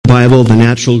Bible, the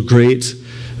natural, great,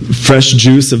 fresh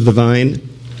juice of the vine,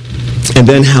 and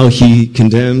then how he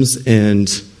condemns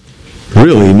and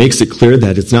really makes it clear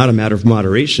that it's not a matter of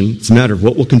moderation, it's a matter of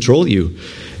what will control you.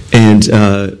 And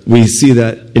we see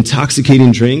that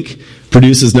intoxicating drink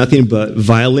produces nothing but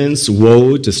violence,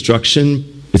 woe,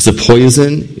 destruction. It's a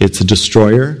poison, it's a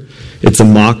destroyer, it's a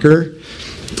mocker,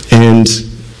 and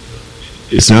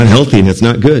it's not healthy and it's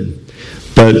not good.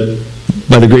 But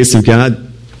by the grace of God,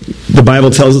 the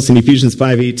Bible tells us in Ephesians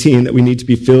 5:18 that we need to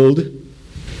be filled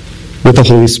with the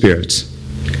Holy Spirit,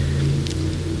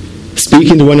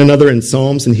 speaking to one another in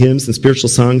psalms and hymns and spiritual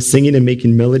songs, singing and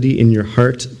making melody in your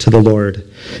heart to the Lord,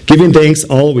 giving thanks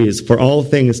always for all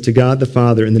things to God the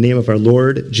Father in the name of our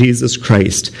Lord Jesus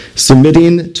Christ,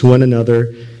 submitting to one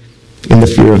another in the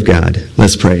fear of God.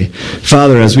 Let's pray.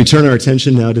 Father, as we turn our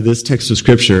attention now to this text of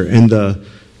Scripture and the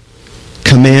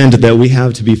command that we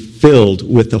have to be filled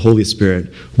with the Holy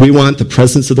Spirit, we want the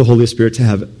presence of the Holy Spirit to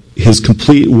have his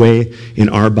complete way in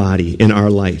our body, in our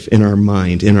life, in our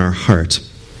mind, in our heart.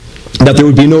 That there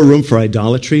would be no room for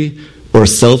idolatry or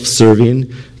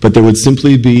self-serving, but there would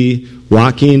simply be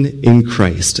walking in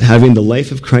Christ, having the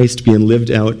life of Christ being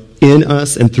lived out in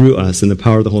us and through us in the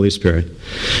power of the Holy Spirit.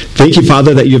 Thank you,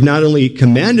 Father, that you've not only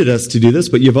commanded us to do this,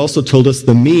 but you've also told us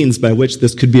the means by which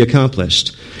this could be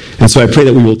accomplished. And so I pray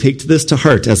that we will take this to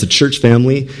heart as a church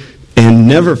family and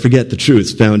never forget the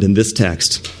truths found in this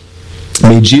text.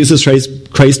 May Jesus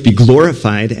Christ be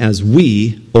glorified as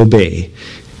we obey.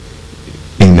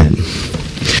 Amen.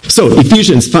 So,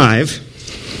 Ephesians 5,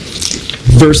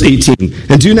 verse 18.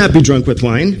 And do not be drunk with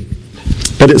wine,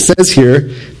 but it says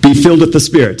here, be filled with the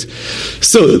Spirit.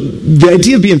 So, the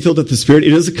idea of being filled with the Spirit,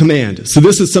 it is a command. So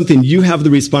this is something you have the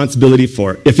responsibility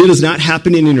for. If it is not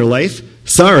happening in your life,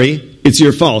 sorry, it's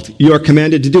your fault. You are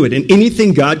commanded to do it. And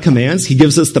anything God commands, he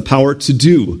gives us the power to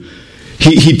do.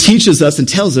 He teaches us and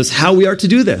tells us how we are to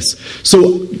do this.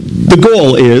 So the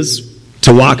goal is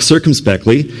to walk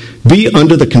circumspectly, be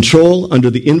under the control, under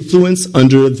the influence,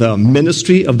 under the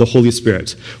ministry of the Holy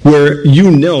Spirit, where you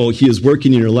know he is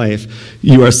working in your life.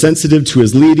 You are sensitive to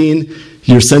his leading.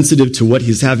 You're sensitive to what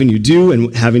he's having you do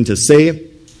and having to say.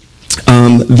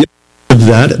 The of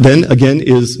that, then, again,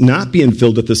 is not being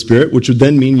filled with the Spirit, which would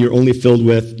then mean you're only filled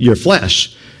with your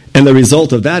flesh. And the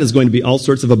result of that is going to be all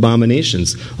sorts of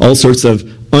abominations, all sorts of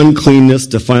uncleanness,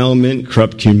 defilement,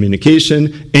 corrupt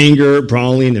communication, anger,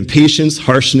 brawling, impatience,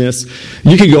 harshness.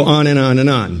 You could go on and on and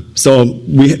on. So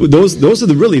those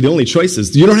are really the only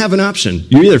choices. You don't have an option.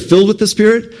 You're either filled with the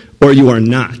Spirit or you are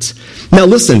not. Now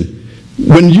listen,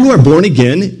 when you are born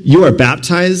again, you are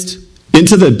baptized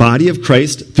into the body of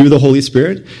Christ through the Holy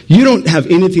Spirit. You don't have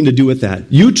anything to do with that.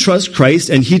 You trust Christ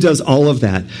and he does all of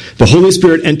that. The Holy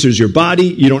Spirit enters your body.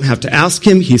 You don't have to ask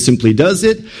him. He simply does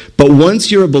it. But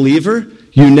once you're a believer,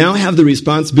 you now have the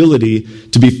responsibility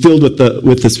to be filled with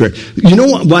the Spirit. You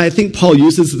know why I think Paul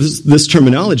uses this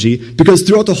terminology? Because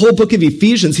throughout the whole book of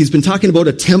Ephesians, he's been talking about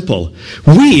a temple.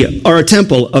 We are a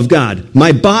temple of God.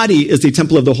 My body is a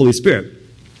temple of the Holy Spirit.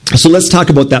 So let's talk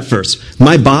about that first.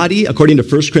 My body, according to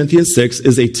 1 Corinthians 6,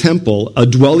 is a temple, a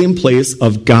dwelling place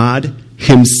of God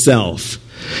himself.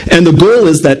 And the goal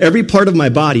is that every part of my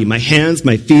body, my hands,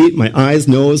 my feet, my eyes,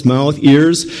 nose, mouth,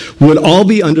 ears, would all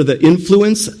be under the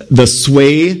influence, the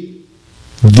sway,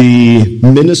 the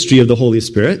ministry of the Holy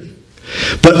Spirit.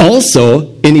 But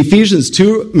also, in Ephesians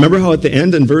 2, remember how at the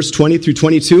end in verse 20 through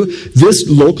 22, this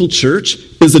local church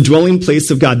is a dwelling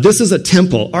place of God. This is a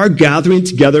temple. Our gathering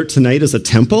together tonight is a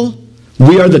temple.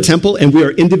 We are the temple, and we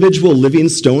are individual living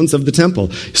stones of the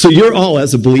temple. So you're all,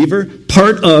 as a believer,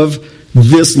 part of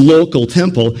this local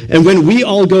temple. And when we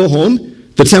all go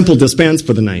home, the temple disbands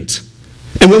for the night.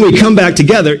 And when we come back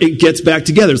together, it gets back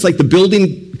together. It's like the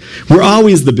building. We're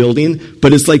always the building,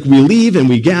 but it's like we leave and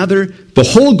we gather. The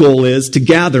whole goal is to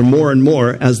gather more and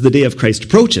more as the day of Christ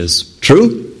approaches.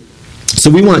 True?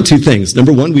 So we want two things.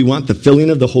 Number one, we want the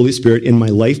filling of the Holy Spirit in my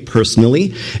life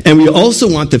personally. And we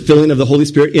also want the filling of the Holy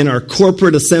Spirit in our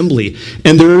corporate assembly.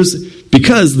 And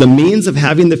because the means of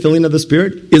having the filling of the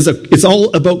Spirit it's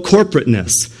all about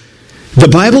corporateness. The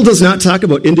Bible does not talk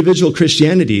about individual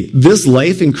Christianity. This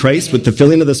life in Christ with the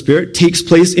filling of the Spirit takes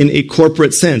place in a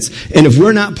corporate sense. And if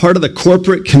we're not part of the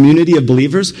corporate community of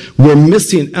believers, we're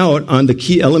missing out on the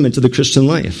key element of the Christian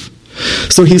life.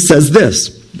 So he says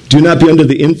this, do not be under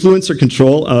the influence or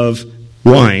control of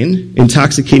wine,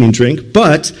 intoxicating drink,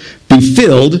 but be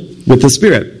filled with the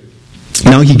Spirit.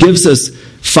 Now he gives us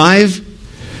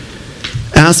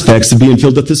 5 aspects of being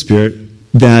filled with the Spirit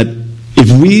that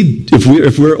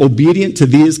if we're obedient to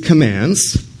these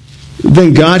commands,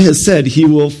 then God has said he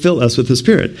will fill us with the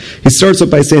Spirit. He starts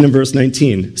up by saying in verse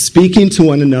 19, speaking to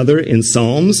one another in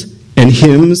psalms and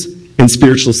hymns and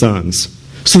spiritual songs.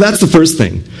 So that's the first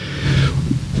thing.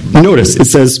 Notice, it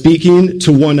says speaking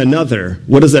to one another.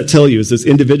 What does that tell you? Is this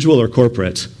individual or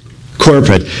corporate?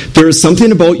 Corporate. There is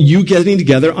something about you getting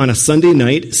together on a Sunday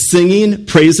night, singing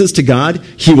praises to God.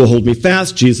 He will hold me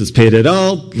fast. Jesus paid it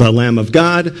all. The Lamb of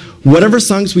God. Whatever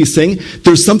songs we sing,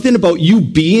 there's something about you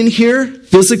being here,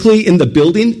 physically in the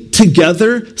building,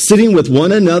 together, sitting with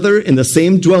one another in the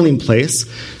same dwelling place,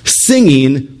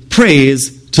 singing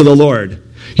praise to the Lord.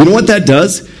 You know what that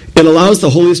does? It allows the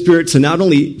Holy Spirit to not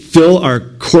only fill our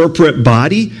corporate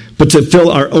body, but to fill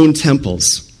our own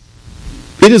temples.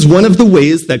 It is one of the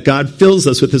ways that God fills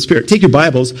us with His Spirit. Take your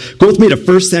Bibles, go with me to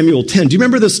 1 Samuel 10. Do you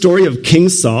remember the story of King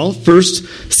Saul? 1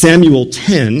 Samuel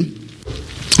 10.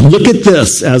 Look at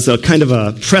this as a kind of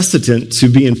a precedent to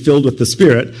being filled with the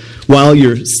Spirit while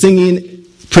you're singing,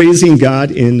 praising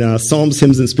God in psalms,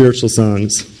 hymns, and spiritual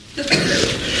songs.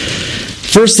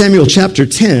 1 Samuel chapter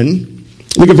 10,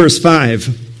 look at verse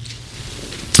 5.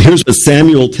 Here's what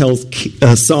Samuel tells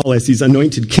Saul as he's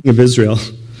anointed king of Israel.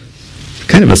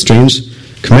 Kind of a strange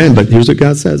command, but here's what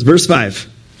God says. Verse 5,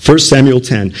 1 Samuel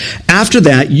 10. After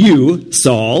that, you,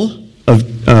 Saul,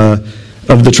 of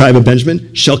the tribe of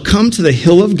Benjamin, shall come to the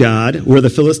hill of God where the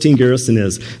Philistine garrison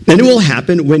is. Then it will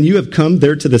happen when you have come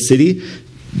there to the city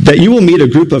that you will meet a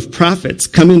group of prophets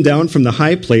coming down from the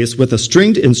high place with a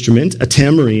stringed instrument, a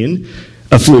tambourine,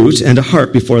 a flute, and a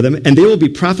harp before them, and they will be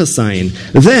prophesying.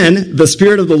 Then the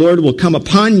Spirit of the Lord will come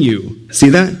upon you. See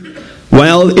that?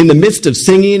 While in the midst of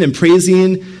singing and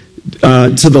praising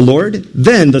to the Lord,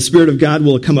 then the Spirit of God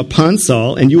will come upon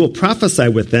Saul, and you will prophesy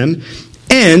with them,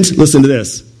 and, listen to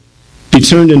this, be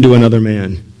turned into another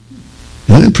man.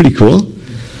 Isn't that pretty cool?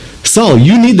 Saul,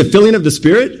 you need the filling of the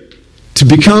Spirit to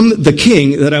become the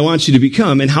king that I want you to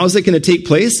become. And how's it going to take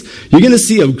place? You're going to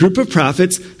see a group of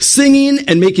prophets singing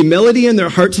and making melody in their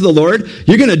heart to the Lord.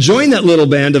 You're going to join that little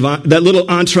band of that little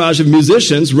entourage of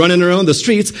musicians running around the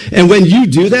streets. And when you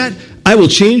do that, I will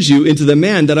change you into the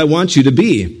man that I want you to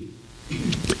be.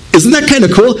 Isn't that kind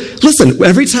of cool? Listen,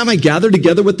 every time I gather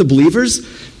together with the believers,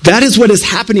 that is what is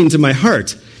happening to my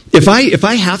heart. If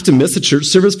I have to miss a church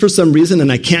service for some reason and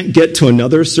I can't get to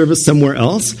another service somewhere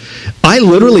else, I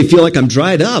literally feel like I'm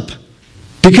dried up.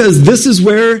 Because this is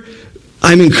where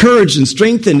I'm encouraged and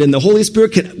strengthened, and the Holy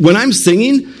Spirit when I'm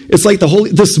singing, it's like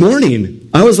this morning,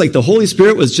 I was like the Holy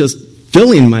Spirit was just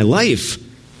filling my life.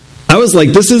 I was like,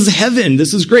 this is heaven.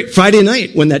 This is great. Friday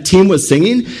night when that team was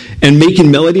singing and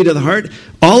making melody to the heart,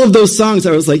 all of those songs,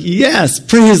 I was like, yes,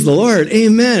 praise the Lord.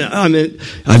 Amen. I mean,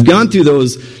 I've gone through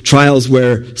those trials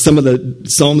where some of the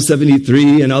Psalm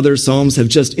 73 and other Psalms have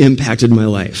just impacted my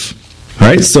life. All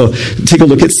right, so take a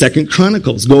look at 2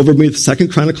 Chronicles. Go over with 2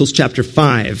 Chronicles chapter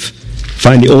 5.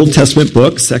 Find the Old Testament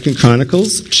book, 2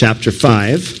 Chronicles chapter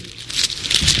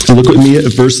 5. And look with me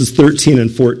at verses 13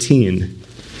 and 14.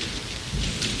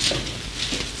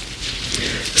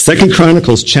 2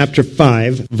 Chronicles chapter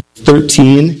 5,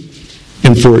 13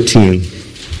 and 14.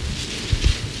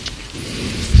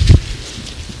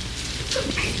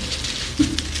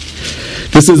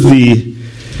 This is the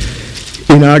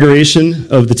inauguration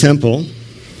of the temple.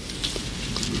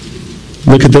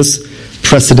 Look at this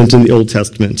precedent in the Old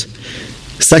Testament.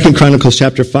 2 Chronicles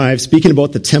chapter 5, speaking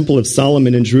about the temple of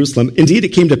Solomon in Jerusalem. Indeed, it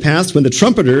came to pass when the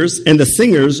trumpeters and the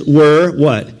singers were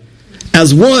what?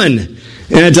 As one.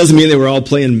 And it doesn't mean they were all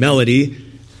playing melody.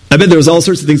 I bet there was all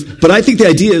sorts of things. But I think the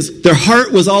idea is their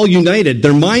heart was all united.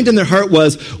 Their mind and their heart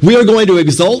was, we are going to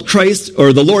exalt Christ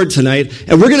or the Lord tonight,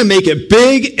 and we're going to make it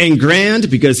big and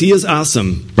grand because He is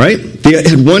awesome. Right? They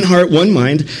had one heart, one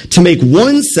mind, to make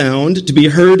one sound to be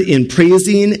heard in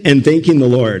praising and thanking the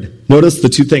Lord. Notice the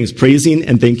two things, praising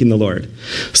and thanking the Lord.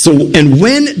 So, and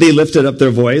when they lifted up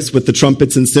their voice with the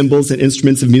trumpets and cymbals and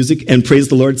instruments of music and praised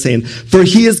the Lord, saying, for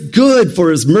He is good,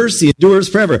 for His mercy endures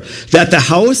forever. That the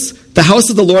house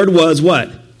of the Lord was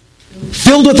what?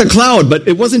 Filled with a cloud, but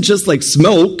it wasn't just like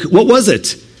smoke. What was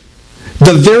it?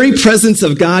 The very presence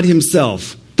of God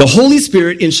Himself. The Holy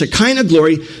Spirit in Shekinah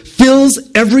glory fills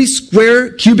every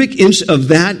square cubic inch of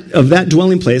that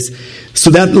dwelling place. So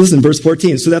that, listen, verse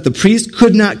 14, so that the priest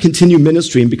could not continue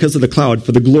ministering because of the cloud,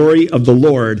 for the glory of the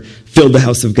Lord filled the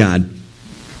house of God.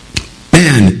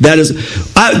 Man, that is,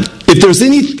 if there's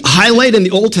any highlight in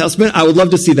the Old Testament, I would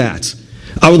love to see that.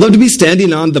 I would love to be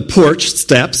standing on the porch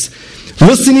steps,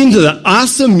 listening to the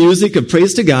awesome music of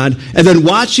praise to God, and then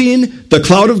watching the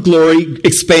cloud of glory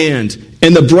expand,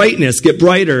 and the brightness get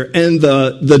brighter, and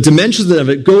the dimensions of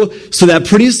it go, so that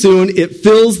pretty soon it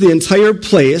fills the entire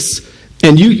place,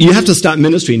 and you have to stop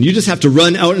ministering. You just have to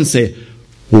run out and say,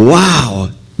 wow,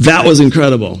 that was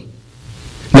incredible.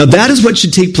 Now that is what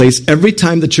should take place every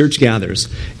time the church gathers.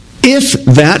 if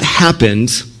that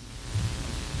happened,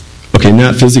 okay,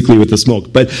 not physically with the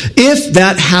smoke, but if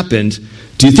that happened,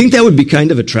 do you think that would be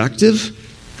kind of attractive?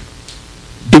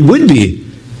 It would be.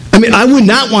 I mean, I would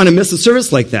not want to miss a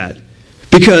service like that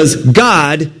because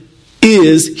God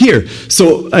is here.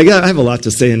 So I have a lot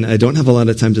to say, and I don't have a lot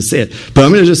of time to say it, but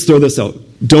I'm going to just throw this out.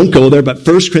 Don't go there, but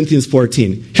 1 Corinthians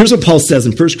 14. Here's what Paul says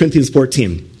in 1 Corinthians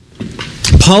 14.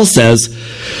 Paul says,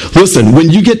 listen, when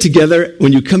you get together,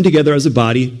 when you come together as a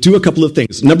body, do a couple of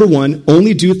things. Number one,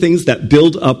 only do things that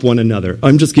build up one another.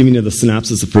 I'm just giving you the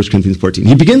synopsis of 1 Corinthians 14.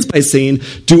 He begins by saying,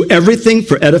 do everything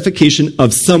for edification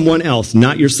of someone else,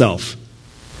 not yourself.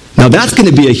 Now that's going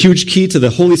to be a huge key to the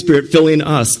Holy Spirit filling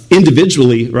us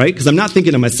individually, right? Because I'm not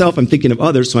thinking of myself, I'm thinking of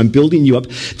others, so I'm building you up.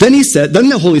 Then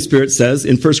the Holy Spirit says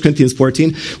in 1 Corinthians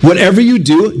 14, whatever you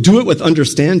do, do it with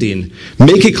understanding.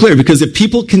 Make it clear, because if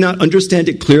people cannot understand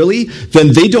it clearly,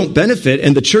 then they don't benefit,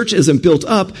 and the church isn't built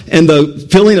up, and the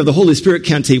filling of the Holy Spirit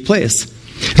can't take place.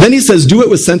 Then he says, do it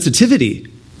with sensitivity.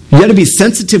 You got to be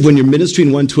sensitive when you're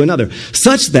ministering one to another,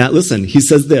 such that, listen, he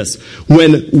says this,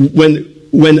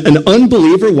 when an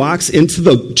unbeliever walks into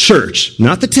the church,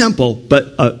 not the temple,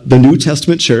 but the New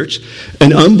Testament church,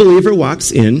 an unbeliever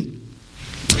walks in,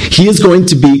 he is going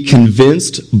to be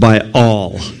convinced by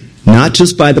all, not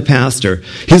just by the pastor.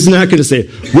 He's not going to say,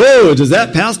 whoa, does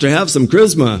that pastor have some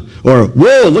charisma? Or,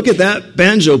 whoa, look at that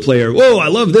banjo player. Whoa, I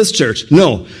love this church.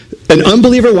 No, an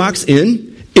unbeliever walks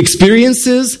in,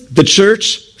 experiences the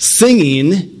church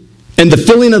singing and the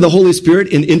filling of the Holy Spirit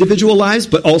in individual lives,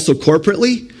 but also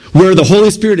corporately, where the Holy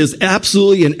Spirit is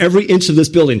absolutely in every inch of this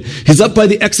building. He's up by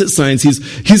the exit signs.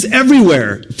 He's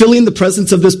everywhere, filling the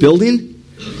presence of this building.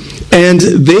 And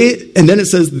then it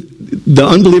says, the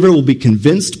unbeliever will be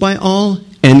convinced by all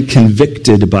and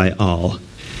convicted by all.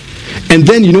 And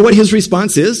then, you know what his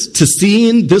response is to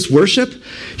seeing this worship?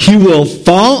 He will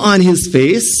fall on his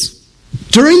face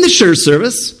during the church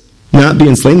service, not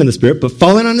being slain in the Spirit, but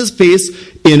falling on his face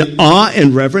in awe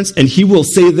and reverence, and he will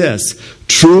say this,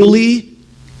 truly,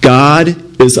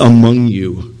 God is among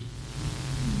you.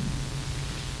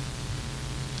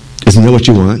 Isn't that what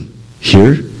you want?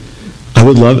 Here? I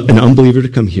would love an unbeliever to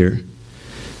come here,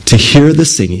 to hear the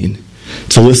singing,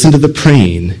 to listen to the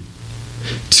praying,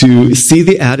 to see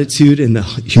the attitude and the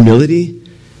humility.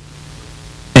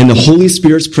 And the Holy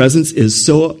Spirit's presence is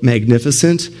so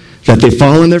magnificent that they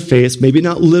fall on their face, maybe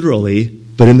not literally,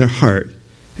 but in their heart,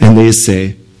 and they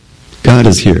say, God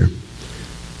is here.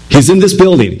 He's in this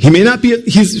building. He may not be,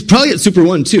 he's probably at Super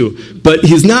One too, but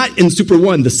he's not in Super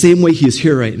One the same way he is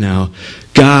here right now.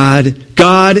 God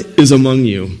is among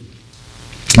you.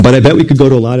 But I bet we could go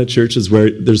to a lot of churches where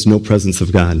there's no presence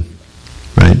of God,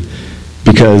 right?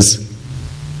 Because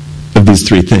of these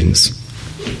three things.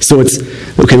 So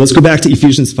okay, let's go back to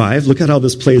Ephesians 5. Look at how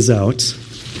this plays out.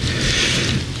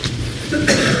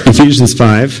 Ephesians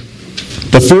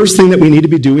 5. The first thing that we need to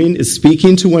be doing is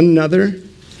speaking to one another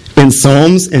in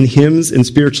psalms and hymns and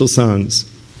spiritual songs.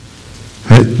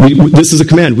 Right? This is a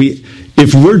command.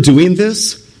 If we're doing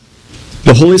this,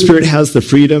 the Holy Spirit has the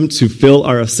freedom to fill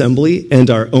our assembly and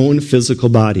our own physical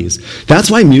bodies. That's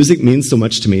why music means so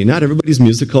much to me. Not everybody's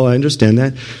musical, I understand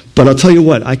that. But I'll tell you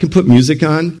what, I can put music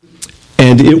on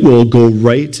and it will go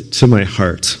right to my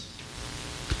heart.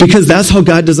 Because that's how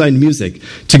God designed music.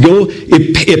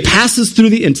 It passes through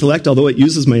the intellect, although it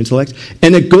uses my intellect,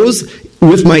 and it goes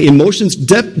with my emotions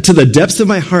to the depths of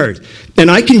my heart. And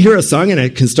I can hear a song and I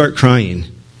can start crying.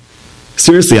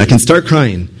 Seriously, I can start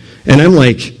crying. And I'm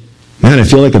like, man, I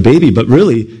feel like a baby. But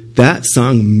really, that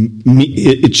song,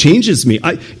 it changes me.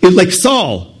 Like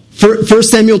Saul, 1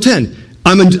 Samuel 10.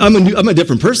 I'm a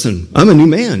different person. I'm a new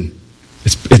man.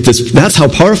 That's how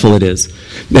powerful it is.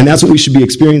 And that's what we should be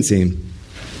experiencing.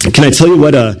 Can I tell you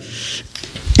what,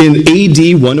 in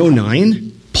AD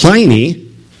 109,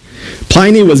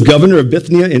 Pliny was governor of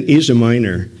Bithynia in Asia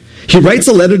Minor. He writes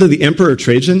a letter to the Emperor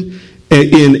Trajan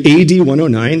in AD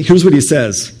 109. Here's what he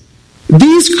says.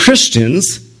 These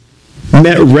Christians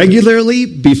met regularly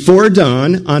before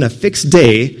dawn on a fixed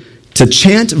day to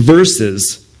chant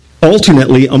verses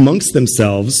alternately amongst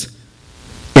themselves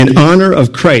in honor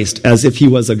of Christ as if he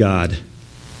was a god.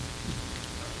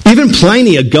 Even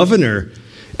Pliny, a governor,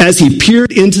 as he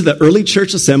peered into the early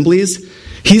church assemblies,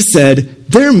 he said,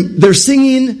 they're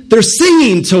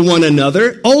singing to one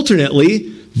another alternately,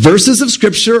 verses of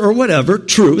scripture or whatever,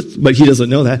 truth, but he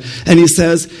doesn't know that. And he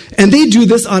says, and they do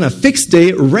this on a fixed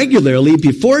day regularly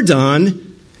before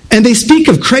dawn, and they speak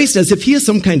of Christ as if he is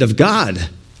some kind of God.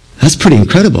 That's pretty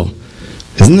incredible,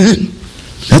 isn't it?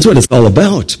 That's what it's all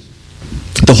about.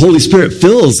 The Holy Spirit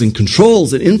fills and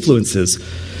controls and influences.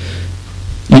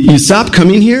 You stop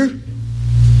coming here,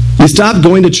 you stop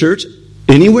going to church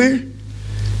anywhere,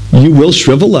 you will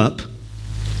shrivel up.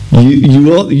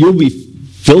 You'll be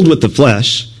filled with the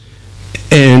flesh,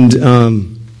 and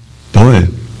boy,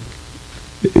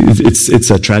 it's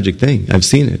a tragic thing. I've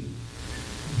seen it.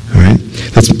 All right,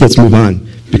 let's move on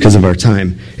because of our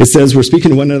time. It says we're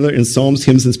speaking to one another in psalms,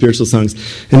 hymns, and spiritual songs.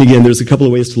 And again, there's a couple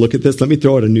of ways to look at this. Let me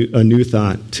throw out a new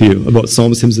thought to you about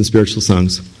psalms, hymns, and spiritual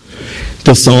songs.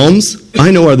 The Psalms,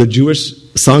 I know, are the Jewish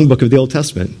songbook of the Old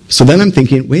Testament. So then I'm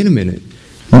thinking, wait a minute,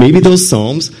 maybe those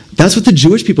psalms, that's what the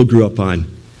Jewish people grew up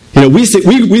on. You know, we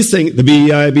sing the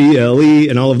B-I-B-L-E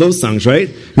and all of those songs, right?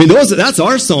 I mean, that's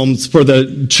our psalms for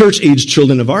the church-age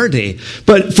children of our day.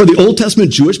 But for the Old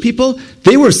Testament Jewish people,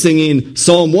 they were singing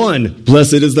Psalm 1,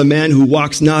 blessed is the man who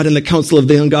walks not in the counsel of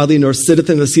the ungodly, nor sitteth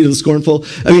in the seat of the scornful.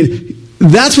 I mean,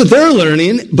 that's what they're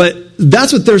learning, but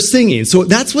that's what they're singing. So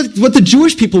that's what the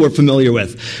Jewish people were familiar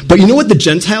with. But you know what the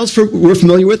Gentiles were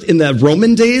familiar with in the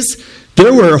Roman days?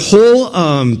 There were whole...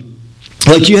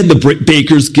 like you had the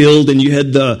Baker's Guild, and you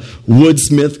had the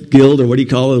Woodsmith Guild, or what do you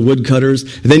call it, Woodcutters,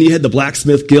 and then you had the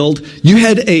Blacksmith Guild. You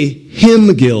had a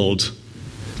hymn guild.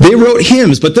 They wrote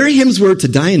hymns, but their hymns were to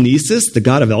Dionysus, the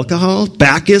god of alcohol,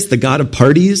 Bacchus, the god of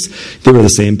parties. They were the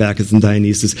same, Bacchus and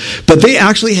Dionysus. But they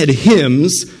actually had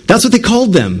hymns. That's what they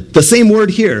called them. The same word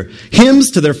here.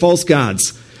 Hymns to their false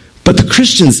gods. But the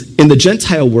Christians in the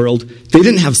Gentile world, they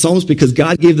didn't have psalms because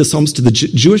God gave the psalms to the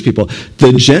Jewish people.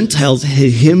 The Gentiles had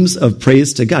hymns of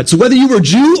praise to God. So whether you were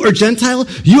Jew or Gentile,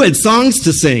 you had songs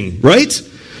to sing, right?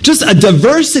 Just a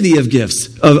diversity of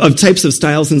gifts, of types of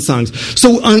styles and songs.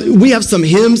 So we have some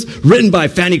hymns written by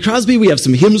Fanny Crosby. We have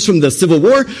some hymns from the Civil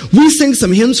War. We sing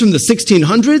some hymns from the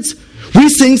 1600s. We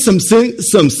sing some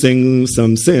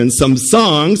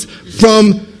songs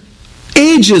from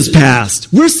ages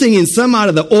past. We're singing some out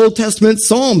of the Old Testament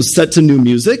Psalms set to new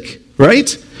music,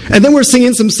 right? And then we're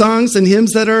singing some songs and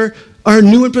hymns that are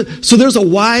new. So there's a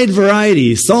wide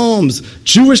variety. Psalms,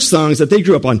 Jewish songs that they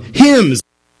grew up on, hymns,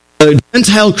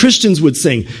 Gentile Christians would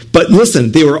sing. But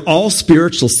listen, they were all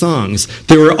spiritual songs.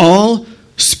 They were all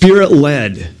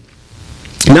Spirit-led.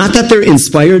 Not that they're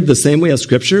inspired the same way as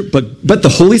Scripture, but the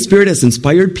Holy Spirit has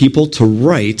inspired people to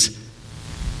write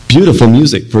beautiful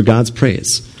music for God's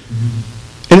praise.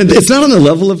 And it's not on the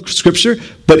level of Scripture,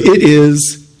 but it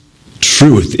is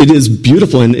truth. It is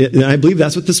beautiful, and I believe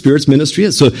that's what the Spirit's ministry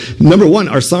is. So, number one,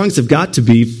 our songs have got to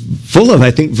be full of, I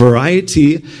think,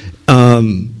 variety,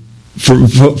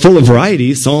 full of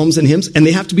variety, psalms and hymns, and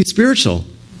they have to be spiritual,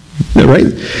 right?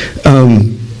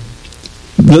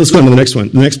 Let's go on to the next one,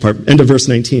 the next part, end of verse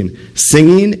 19.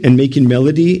 Singing and making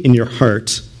melody in your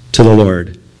heart to the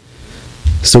Lord.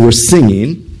 So we're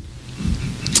singing.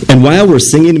 And while we're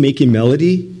singing and making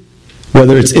melody,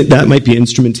 whether that might be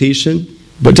instrumentation,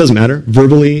 but it doesn't matter,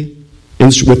 verbally,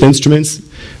 with instruments.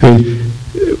 I mean,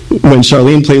 when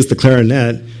Charlene plays the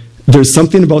clarinet, there's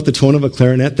something about the tone of a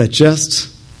clarinet that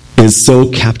just is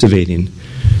so captivating.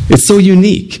 It's so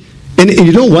unique. And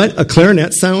you know what? A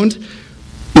clarinet sound,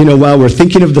 while we're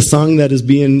thinking of the song that is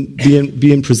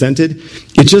being presented,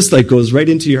 it just like goes right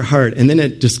into your heart, and then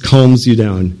it just calms you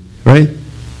down, right?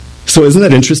 So isn't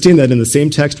that interesting that in the same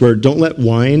text where don't let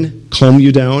wine calm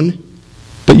you down,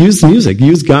 but use music,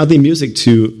 use godly music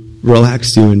to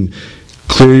relax you and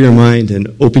clear your mind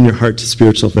and open your heart to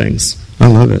spiritual things. I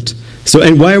love it. So,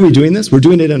 and why are we doing this? We're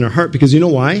doing it in our heart because you know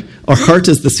why? Our heart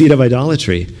is the seat of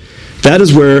idolatry. That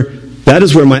is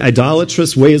where my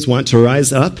idolatrous ways want to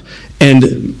rise up, and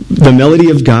the melody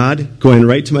of God going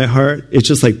right to my heart, it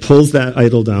just like pulls that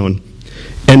idol down.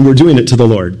 And we're doing it to the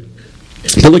Lord.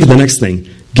 But look at the next thing.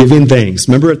 Giving thanks.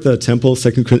 Remember at the temple,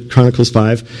 2 Chronicles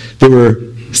 5, they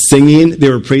were singing, they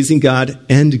were praising God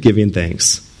and giving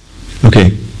thanks.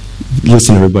 Okay,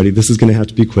 listen everybody, this is going to have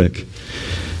to be quick.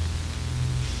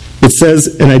 It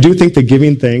says, and I do think that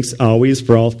giving thanks always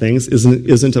for all things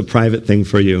isn't a private thing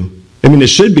for you. I mean, it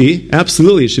should be.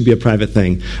 Absolutely, it should be a private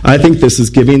thing. I think this is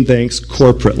giving thanks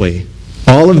corporately.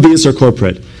 All of these are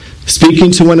corporate. Speaking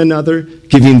to one another,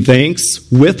 giving thanks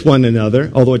with one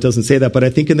another, although it doesn't say that, but I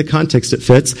think in the context it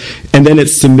fits. And then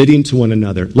it's submitting to one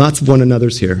another. Lots of one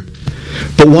another's here.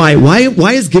 But why?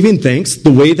 Why is giving thanks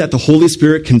the way that the Holy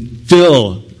Spirit can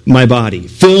fill my body,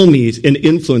 fill me, and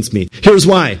influence me? Here's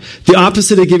why. The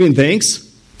opposite of giving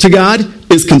thanks to God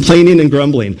is complaining and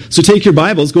grumbling. So take your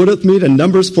Bibles, go with me to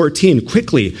Numbers 14,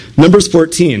 quickly. Numbers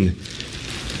 14.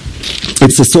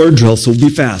 It's a sword drill, so be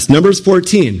fast. Numbers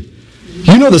 14.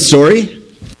 You know the story.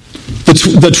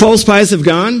 The 12 spies have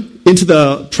gone into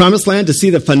the promised land to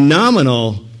see the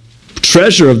phenomenal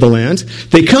treasure of the land.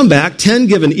 They come back, 10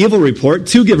 give an evil report,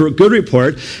 2 give a good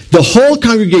report. The whole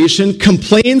congregation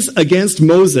complains against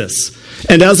Moses.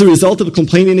 And as a result of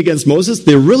complaining against Moses,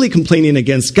 they're really complaining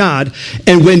against God.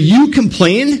 And when you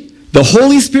complain, the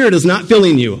Holy Spirit is not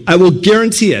filling you. I will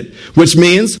guarantee it. Which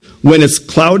means when it's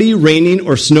cloudy, raining,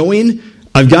 or snowing,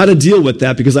 I've got to deal with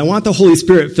that because I want the Holy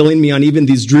Spirit filling me on even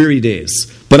these dreary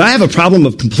days. But I have a problem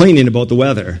of complaining about the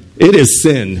weather. It is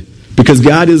sin because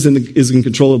God is in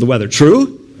control of the weather.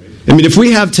 True? I mean, if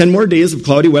we have 10 more days of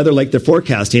cloudy weather like they're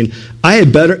forecasting,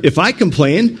 if I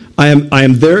complain, I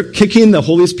am there kicking the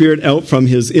Holy Spirit out from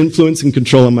his influence and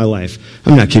control in my life.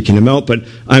 I'm not kicking him out, but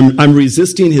I'm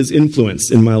resisting his influence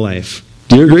in my life.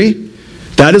 Do you agree?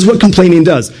 That is what complaining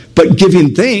does. But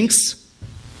giving thanks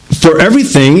for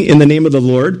everything in the name of the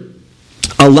Lord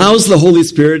allows the Holy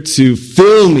Spirit to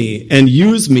fill me and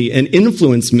use me and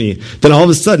influence me. Then all of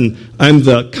a sudden, I'm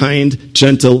the kind,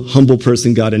 gentle, humble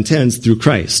person God intends through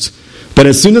Christ. But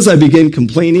as soon as I begin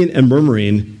complaining and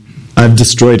murmuring, I've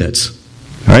destroyed it.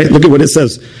 All right, look at what it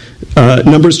says.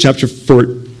 Numbers chapter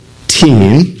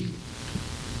 14.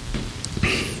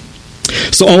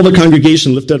 So all the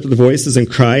congregation lifted up their voices and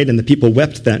cried, and the people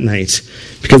wept that night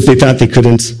because they thought they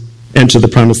couldn't enter the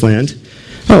promised land.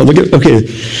 Okay.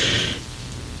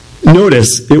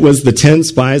 Notice, it was the 10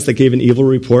 spies that gave an evil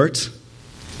report.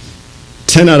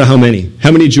 10 out of how many?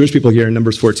 How many Jewish people here in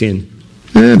Numbers 14?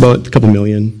 About a couple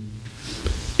million.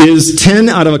 Is 10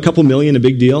 out of a couple million a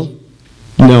big deal?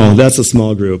 No, that's a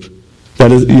small group.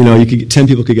 That is, 10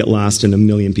 people could get lost in a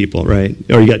million people, right?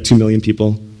 Or you got 2 million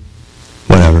people.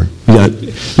 Whatever.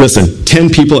 Listen,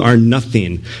 10 people are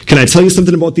nothing. Can I tell you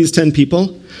something about these 10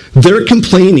 people? Their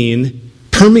complaining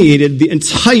permeated the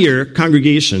entire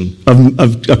congregation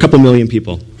of a couple million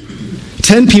people.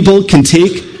 10 people can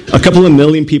take a couple of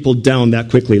million people down that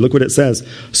quickly. Look what it says.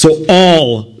 So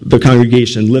all the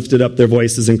congregation lifted up their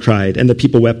voices and cried, and the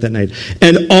people wept that night.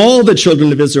 And all the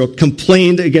children of Israel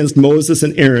complained against Moses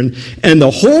and Aaron, and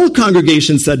the whole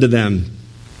congregation said to them,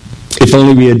 if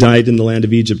only we had died in the land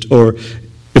of Egypt, or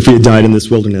if we had died in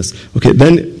this wilderness. Okay,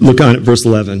 then look on at verse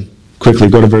 11. Quickly,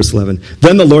 go to verse 11.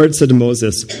 Then the Lord said to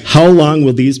Moses, how long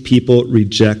will these people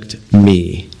reject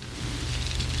me?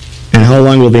 And how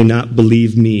long will they not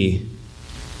believe me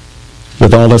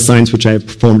with all the signs which I have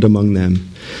performed among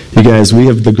them? You guys, we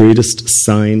have the greatest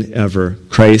sign ever,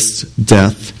 Christ's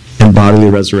death and bodily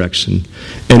resurrection.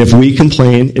 And if we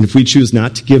complain, and if we choose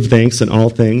not to give thanks in all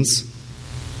things,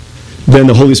 then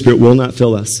the Holy Spirit will not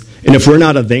fill us. And if we're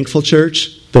not a thankful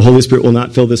church, the Holy Spirit will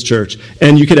not fill this church.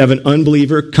 And you could have an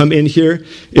unbeliever come in here.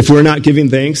 If we're not giving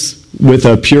thanks with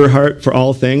a pure heart for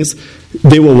all things,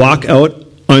 they will walk out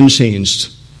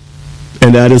unchanged.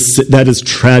 And that is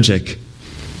tragic.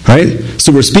 Right?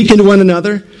 So we're speaking to one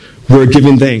another. We're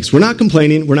giving thanks. We're not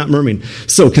complaining. We're not murmuring.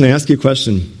 So can I ask you a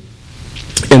question?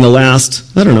 In the last,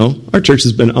 our church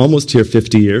has been almost here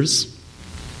 50 years.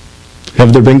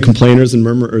 Have there been complainers and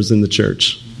murmurers in the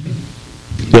church?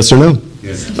 Yes or no?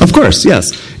 Yes. Of course,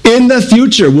 yes. In the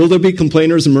future, will there be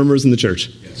complainers and murmurers in the church?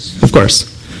 Yes. Of course.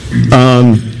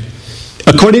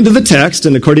 According to the text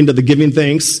and according to the giving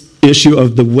thanks issue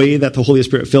of the way that the Holy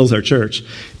Spirit fills our church,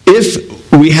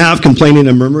 if we have complaining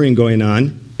and murmuring going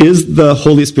on, is the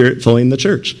Holy Spirit filling the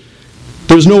church?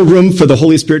 There's no room for the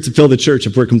Holy Spirit to fill the church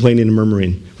if we're complaining and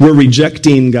murmuring. We're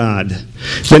rejecting God.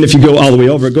 Then if you go all the way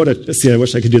over, I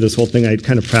wish I could do this whole thing. I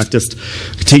kind of practiced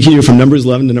taking you from Numbers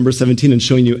 11 to Numbers 17 and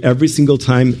showing you every single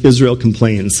time Israel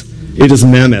complains. It is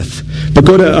mammoth. But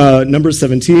go to Numbers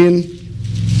 17,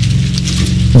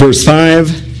 verse 5.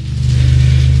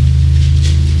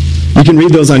 You can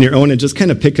read those on your own and just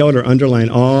kind of pick out or underline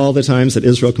all the times that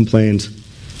Israel complained.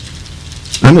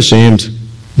 I'm ashamed.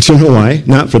 Do you know why?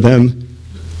 Not for them.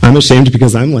 I'm ashamed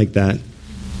because I'm like that.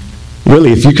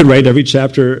 Really, if you could write every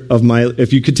chapter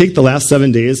if you could take the last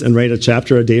 7 days and write a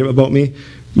chapter a day about me,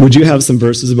 would you have some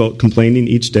verses about complaining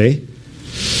each day?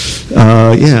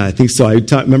 Yeah, I think so.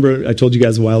 Remember I told you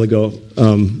guys a while ago,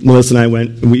 Melissa and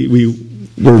I we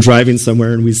were driving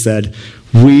somewhere and we said,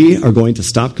 we are going to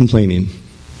stop complaining.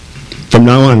 From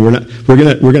now on, we're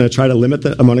going to try to limit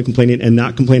the amount of complaining and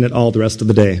not complain at all the rest of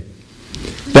the day.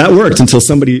 That worked until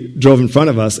somebody drove in front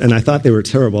of us, and I thought they were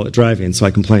terrible at driving, so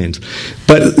I complained.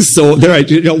 But so there,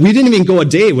 we didn't even go a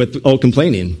day without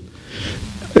complaining.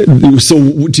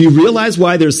 So do you realize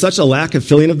why there's such a lack of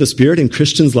filling of the Spirit in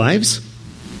Christians' lives?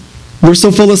 We're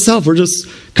so full of self. We're just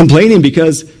complaining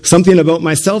because something about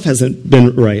myself hasn't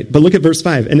been right. But look at verse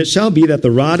 5. And it shall be that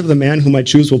the rod of the man whom I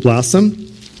choose will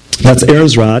blossom. That's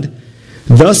Aaron's rod.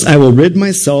 Thus I will rid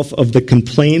myself of the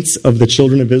complaints of the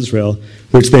children of Israel,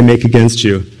 which they make against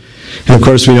you. And of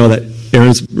course we know that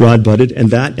Aaron's rod budded, and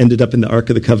that ended up in the Ark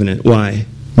of the Covenant. Why?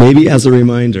 Maybe as a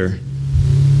reminder,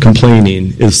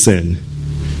 complaining is sin.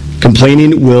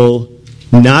 Complaining will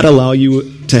not allow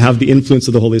you to have the influence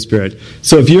of the Holy Spirit.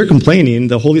 So if you're complaining,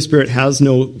 the Holy Spirit has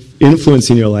no influence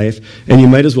in your life, and you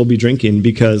might as well be drinking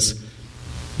because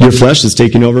your flesh is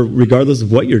taking over regardless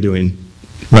of what you're doing,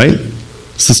 right?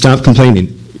 So stop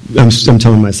complaining. I'm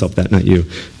telling myself that, not you.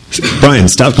 Brian,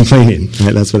 stop complaining.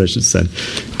 Right, that's what I should have said.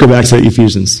 Go back to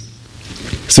Ephesians.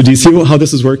 So do you see how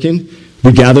this is working?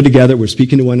 We gather together, we're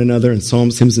speaking to one another in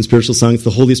psalms, hymns, and spiritual songs.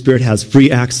 The Holy Spirit has free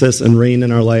access and reign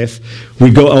in our life. We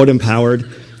go out empowered.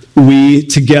 We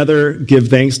together give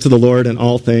thanks to the Lord in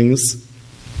all things.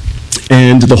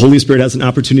 And the Holy Spirit has an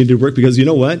opportunity to work because you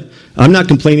know what? I'm not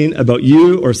complaining about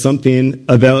you or something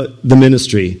about the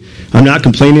ministry. I'm not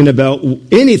complaining about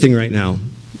anything right now.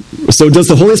 So does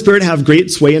the Holy Spirit have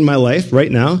great sway in my life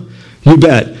right now? You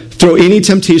bet. Throw any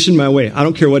temptation my way. I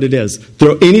don't care what it is.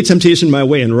 Throw any temptation my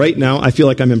way. And right now, I feel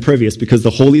like I'm impervious because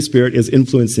the Holy Spirit is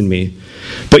influencing me.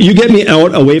 But you get me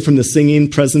away from the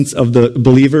singing presence of the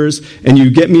believers, and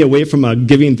you get me away from a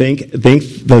giving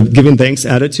thanks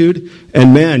attitude,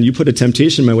 and man, you put a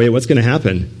temptation my way, what's going to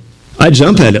happen? I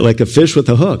jump at it like a fish with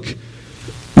a hook.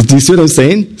 Do you see what I'm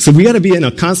saying? So we got to be in a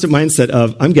constant mindset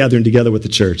of, I'm gathering together with the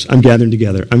church. I'm gathering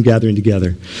together. I'm gathering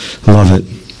together. I love it.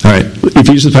 All right,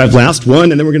 Ephesians 5, last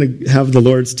one, and then we're going to have the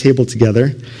Lord's table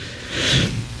together.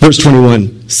 Verse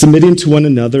 21, submitting to one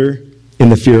another in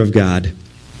the fear of God.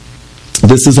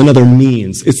 This is another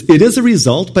means. It is a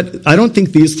result, but I don't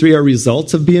think these three are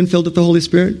results of being filled with the Holy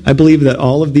Spirit. I believe that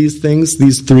all of these things,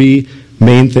 these three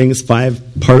main things, five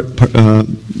parts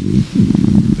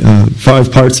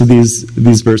of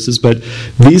these verses, but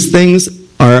these things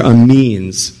are a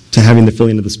means to having the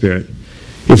filling of the Spirit.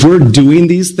 If we're doing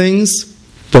these things,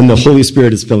 then the Holy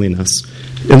Spirit is filling us.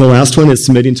 And the last one is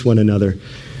submitting to one another.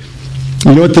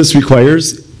 You know what this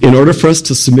requires? In order for us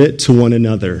to submit to one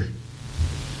another,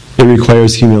 it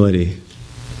requires humility.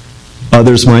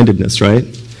 Others-mindedness, right?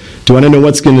 Do you want to know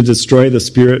what's going to destroy the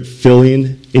Spirit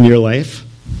filling in your life?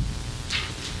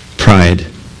 Pride.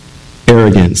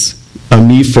 Arrogance. A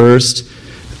me first.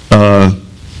 That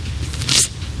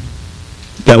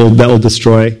will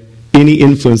destroy any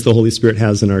influence the Holy Spirit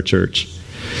has in our church.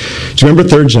 Do you remember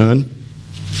 3 John?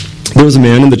 There was a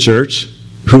man in the church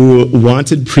who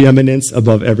wanted preeminence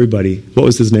above everybody. What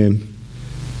was his name?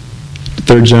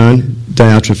 3 John,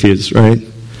 Diotrephes, right?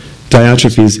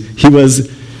 Diotrephes.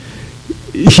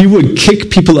 He would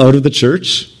kick people out of the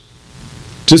church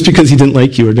just because he didn't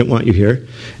like you or didn't want you here.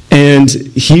 And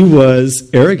he was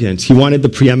arrogant. He wanted the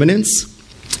preeminence.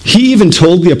 He even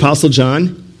told the Apostle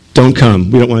John, don't come.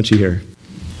 We don't want you here.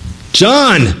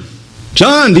 John,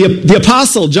 the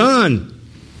Apostle John,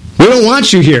 we don't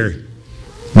want you here.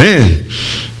 Man,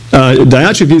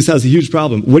 Diotrephes has a huge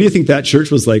problem. What do you think that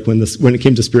church was like when it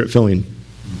came to Spirit filling?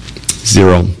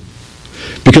 0.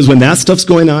 Because when that stuff's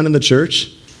going on in the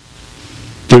church,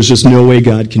 there's just no way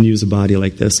God can use a body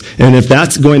like this. And if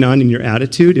that's going on in your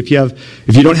attitude, if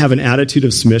you don't have an attitude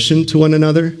of submission to one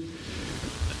another,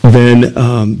 then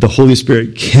the Holy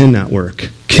Spirit cannot work,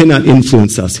 cannot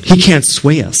influence us. He can't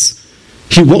sway us.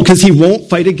 He won't, because he won't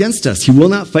fight against us. He will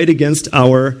not fight against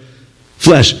our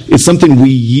flesh. It's something we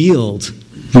yield.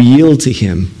 We yield to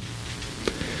him.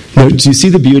 Now, do you see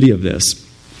the beauty of this?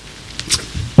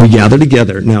 We gather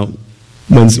together. Now,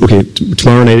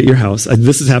 tomorrow night at your house.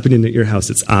 This is happening at your house.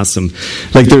 It's awesome.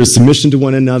 Like there's submission to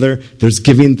one another. There's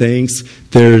giving thanks.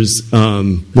 There's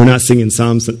we're not singing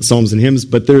psalms and hymns,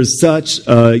 but there's such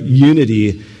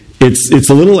unity. It's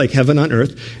a little like heaven on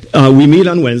earth. We meet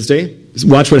on Wednesday.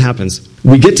 Watch what happens.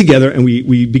 We get together and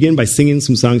we begin by singing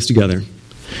some songs together.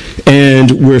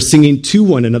 And we're singing to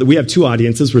one another. We have 2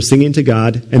 audiences. We're singing to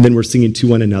God, and then we're singing to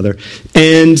one another.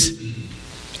 And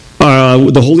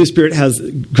the Holy Spirit has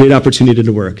great opportunity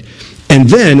to work. And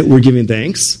then we're giving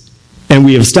thanks. And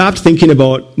we have stopped thinking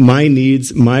about my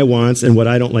needs, my wants, and what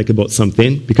I don't like about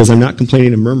something, because I'm not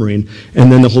complaining and murmuring.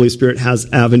 And then the Holy Spirit has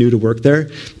avenue to work there.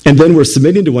 And then we're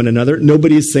submitting to one another.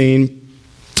 Nobody's saying,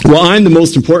 well, I'm the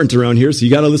most important around here, so you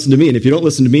got to listen to me. And if you don't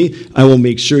listen to me, I will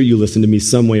make sure you listen to me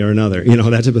some way or another. You know,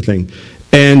 that type of thing.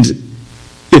 And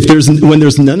when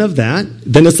there's none of that,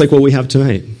 then it's like what we have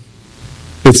tonight.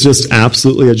 It's just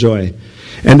absolutely a joy.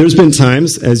 And there's been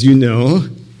times, as you know,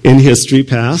 in history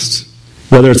past,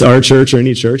 whether it's our church or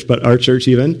any church, but our church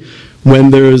even,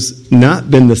 when there's not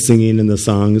been the singing and the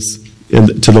songs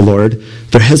to the Lord,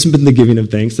 there hasn't been the giving of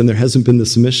thanks, and there hasn't been the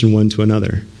submission one to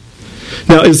another.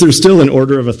 Now, is there still an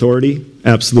order of authority?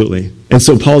 Absolutely. And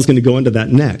so Paul's going to go into that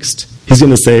next. He's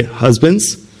going to say,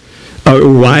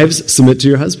 wives, submit to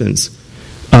your husbands.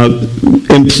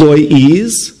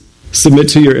 Employees, submit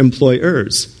to your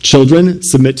employers. Children,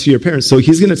 submit to your parents. So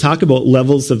he's going to talk about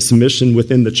levels of submission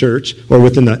within the church or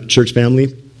within the church family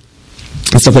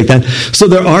and stuff like that. So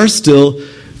there are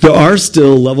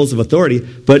still levels of authority,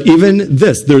 but even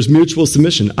this, there's mutual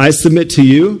submission. I submit to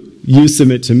you, you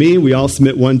submit to me, we all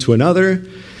submit one to another.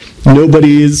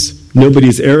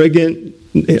 Nobody's arrogant.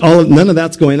 None of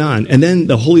that's going on. And then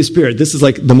the Holy Spirit, this is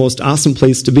like the most awesome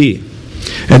place to be.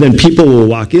 And then people will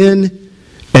walk in,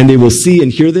 and they will see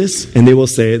and hear this, and they will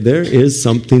say, there is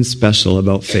something special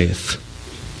about faith.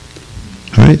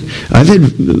 All right? I've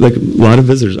had like a lot of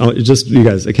visitors. Just you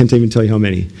guys, I can't even tell you how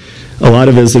many. A lot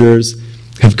of visitors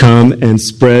have come and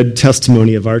spread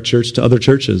testimony of our church to other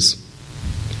churches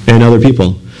and other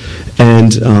people.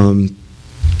 And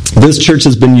this church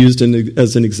has been used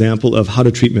as an example of how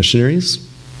to treat missionaries.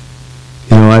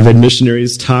 You know, I've had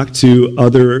missionaries talk to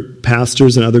other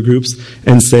pastors and other groups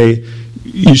and say,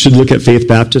 you should look at Faith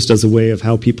Baptist as a way of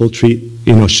how people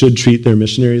should treat their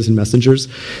missionaries and messengers.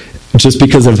 Just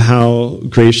because of how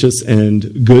gracious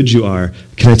and good you are.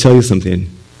 Can I tell you something?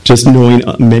 Just knowing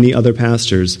many other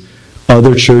pastors,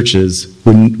 other churches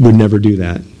would never do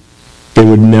that.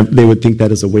 They would think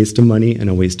that is a waste of money and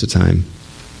a waste of time.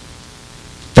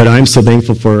 But I'm so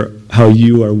thankful for how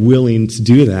you are willing to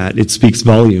do that. It speaks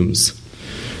volumes.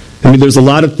 I mean, there's a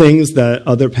lot of things that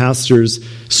other pastors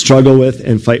struggle with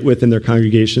and fight with in their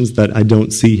congregations that I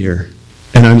don't see here.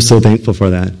 And I'm so thankful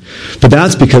for that. But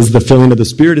that's because the filling of the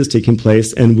Spirit is taking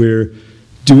place and we're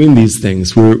doing these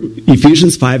things.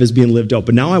 Ephesians 5 is being lived out.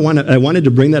 But now I wanted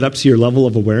to bring that up to your level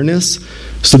of awareness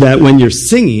so that when you're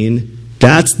singing,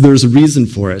 there's a reason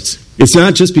for it. It's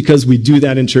not just because we do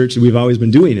that in church and we've always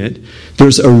been doing it.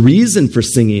 There's a reason for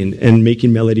singing and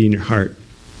making melody in your heart.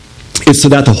 It's so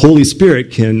that the Holy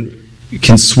Spirit can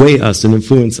sway us and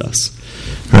influence us.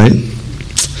 Right?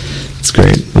 It's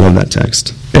great. I love that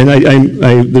text. And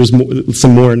there's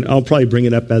some more, and I'll probably bring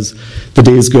it up as the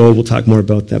days go. We'll talk more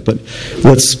about that. But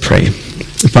let's pray.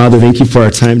 Father, thank you for our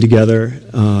time together.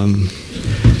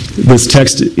 This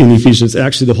text in Ephesians,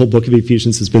 actually the whole book of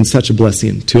Ephesians, has been such a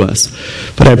blessing to us.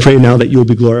 But I pray now that you will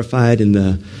be glorified in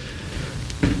the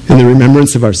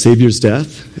remembrance of our Savior's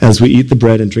death as we eat the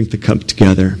bread and drink the cup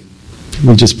together.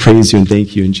 We just praise you and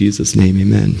thank you in Jesus' name.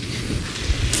 Amen.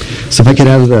 So if I could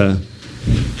have the